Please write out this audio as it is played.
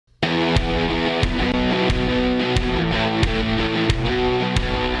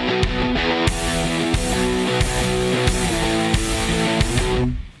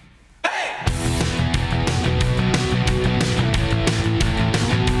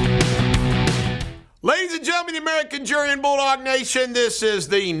Ladies and gentlemen, the American jury and Bulldog Nation, this is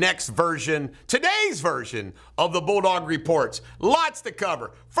the next version, today's version of the Bulldog Reports. Lots to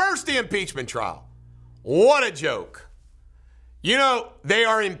cover. First, the impeachment trial. What a joke. You know, they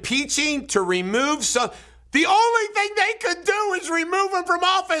are impeaching to remove some. The only thing they could do is remove him from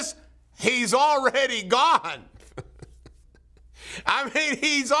office. He's already gone. I mean,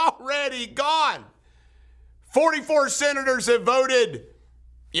 he's already gone. 44 senators have voted,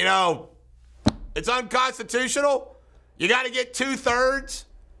 you know, it's unconstitutional. You got to get 2/3.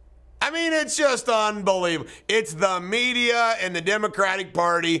 I mean, it's just unbelievable. It's the media and the Democratic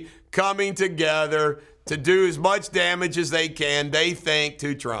Party coming together to do as much damage as they can, they think,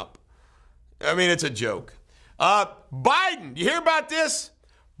 to Trump. I mean, it's a joke. Biden, you hear about this?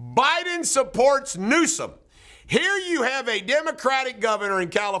 Biden supports Newsom. Here you have a Democratic governor in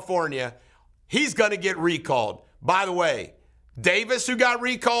California. He's going to get recalled. By the way, Davis, who got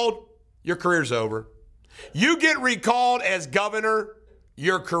recalled, your career's over. You get recalled as governor,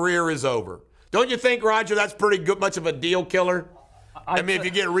 your career is over. Don't you think, Roger, that's pretty good, much of a deal killer? I mean, if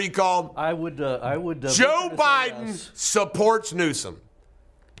you get recalled. I would. Joe Biden supports Newsom.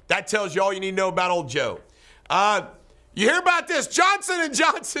 That tells you all you need to know about old Joe. You hear about this? Johnson &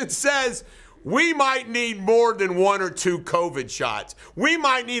 Johnson says we might need more than 1 or 2 COVID shots. We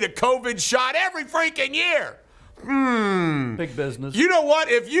might need a COVID shot every freaking year. Big business. You know what?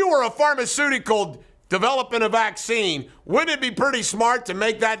 If you were a pharmaceutical developing a vaccine, wouldn't it be pretty smart to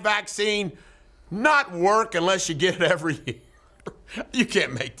make that vaccine not work unless you get it every year? You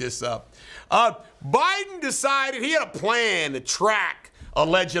can't make this up. Biden decided he had a plan to track,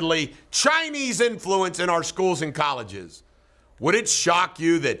 allegedly, Chinese influence in our schools and colleges. Would it shock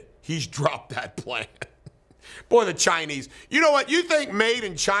you that he's dropped that plan? Boy, the Chinese. You know what? You think made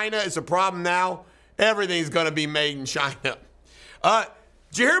in China is a problem now? Everything's going to be made in China. Did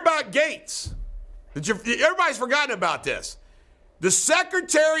you hear about Gates? Everybody's forgotten about this. The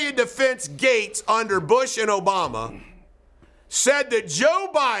Secretary of Defense Gates under Bush and Obama said that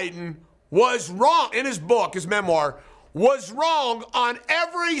Joe Biden was wrong in his book, his memoir, was wrong on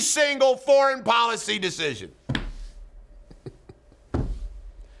every single foreign policy decision.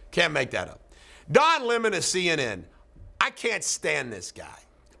 Can't make that up. Don Lemon of CNN. I can't stand this guy.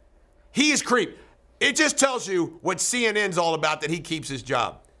 He is creep. It just tells you what CNN's all about, that he keeps his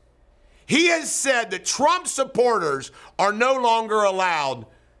job. He has said that Trump supporters are no longer allowed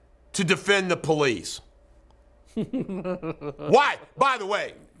to defend the police. Why? By the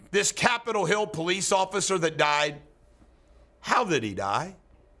way, this Capitol Hill police officer that died, how did he die?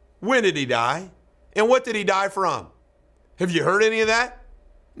 When did he die? And what did he die from? Have you heard any of that?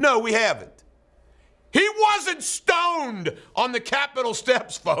 No, we haven't. He wasn't stoned on the Capitol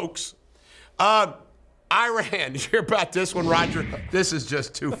steps, folks. Iran, you hear about this one, Roger? This is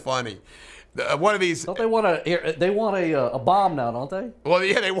just too funny. One of these. Don't they want a bomb now, don't they? Well,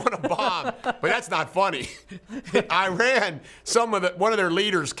 yeah, they want a bomb, but that's not funny. Iran, one of their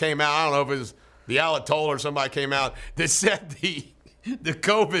leaders came out. I don't know if it was the Ayatollah or somebody came out that said the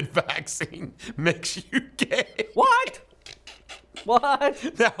COVID vaccine makes you gay. What?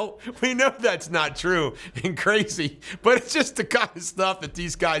 What? Now, we know that's not true and crazy, but it's just the kind of stuff that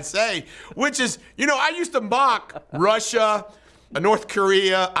these guys say, which is, you know, I used to mock Russia, North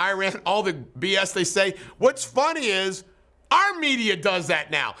Korea, Iran, all the BS they say. What's funny is our media does that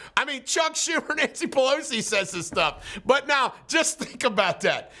now. I mean, Chuck Schumer, Nancy Pelosi says this stuff. But now, just think about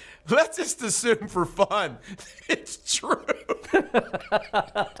that. Let's just assume for fun it's true.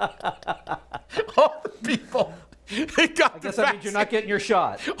 All the people. I guess that means you're not getting your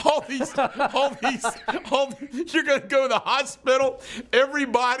shot. All these, you're going to go to the hospital.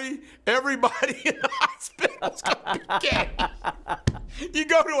 Everybody in the hospital's going to be gay. You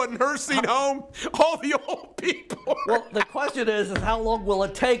go to a nursing home, all the old people. Well, the question is how long will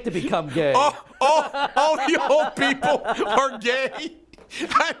it take to become gay? All the old people are gay.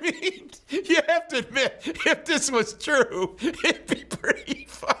 I mean, you have to admit, if this was true, it'd be pretty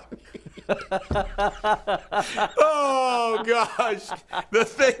funny. Oh, gosh. The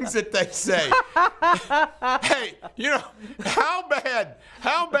things that they say. Hey, you know, how bad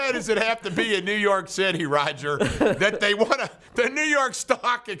does it have to be in New York City, Roger, that they the New York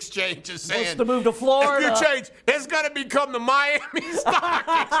Stock Exchange is saying. Wants to move to Florida. If you change, it's going to become the Miami Stock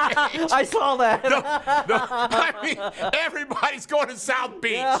Exchange. I saw that. I mean, everybody's going to South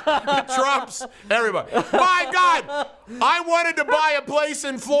Beach. The Trumps, everybody. My God, I wanted to buy a place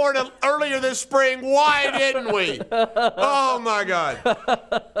in Florida earlier this spring. Why didn't we? Oh my God!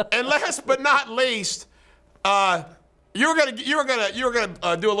 And last but not least, you were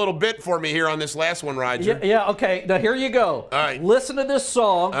gonna do a little bit for me here on this last one, Roger. Yeah. Okay. Now here you go. All right. Listen to this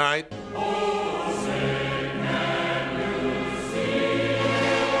song. All right. Oh, say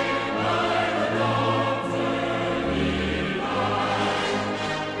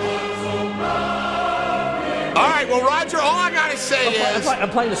Roger, all I gotta say is I'm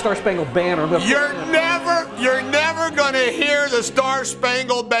playing the Star Spangled Banner. you're never gonna hear the Star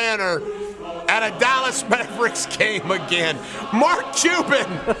Spangled Banner at a Dallas Mavericks game again. Mark Cuban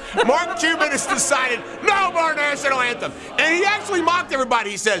has decided no more national anthem. And he actually mocked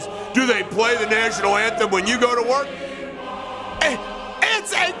everybody. He says, do they play the national anthem when you go to work?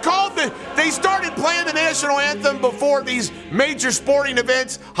 They started playing the national anthem before these major sporting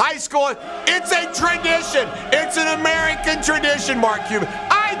events, high school. It's a tradition. It's an American tradition, Mark Cuban.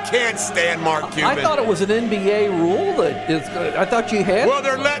 I can't stand Mark Cuban. I thought it was an NBA rule. I thought you had. Well,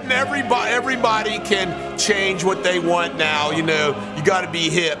 they're letting everybody can change what they want now. You know, you got to be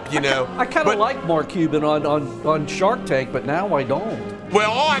hip. You know. I kind of like Mark Cuban on Shark Tank, but now I don't. Well,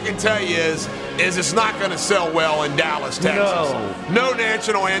 all I can tell you is it's not going to sell well in Dallas, Texas. No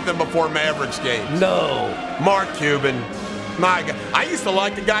national anthem before Mavericks games. No. Mark Cuban, my God. I used to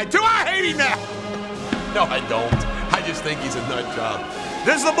like the guy too. I hate him now. No, I don't. I just think he's a nut job.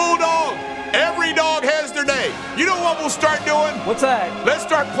 This is the Bulldog. Every dog has their day. You know what we'll start doing? What's that? Let's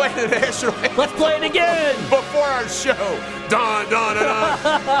start playing the national anthem. Let's play it again. Before our show. Dun, dun, dun,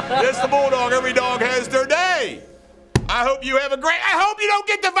 dun. This is the Bulldog. Every dog has their day. I hope you have a great. I hope you don't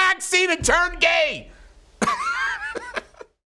get the vaccine and turn gay.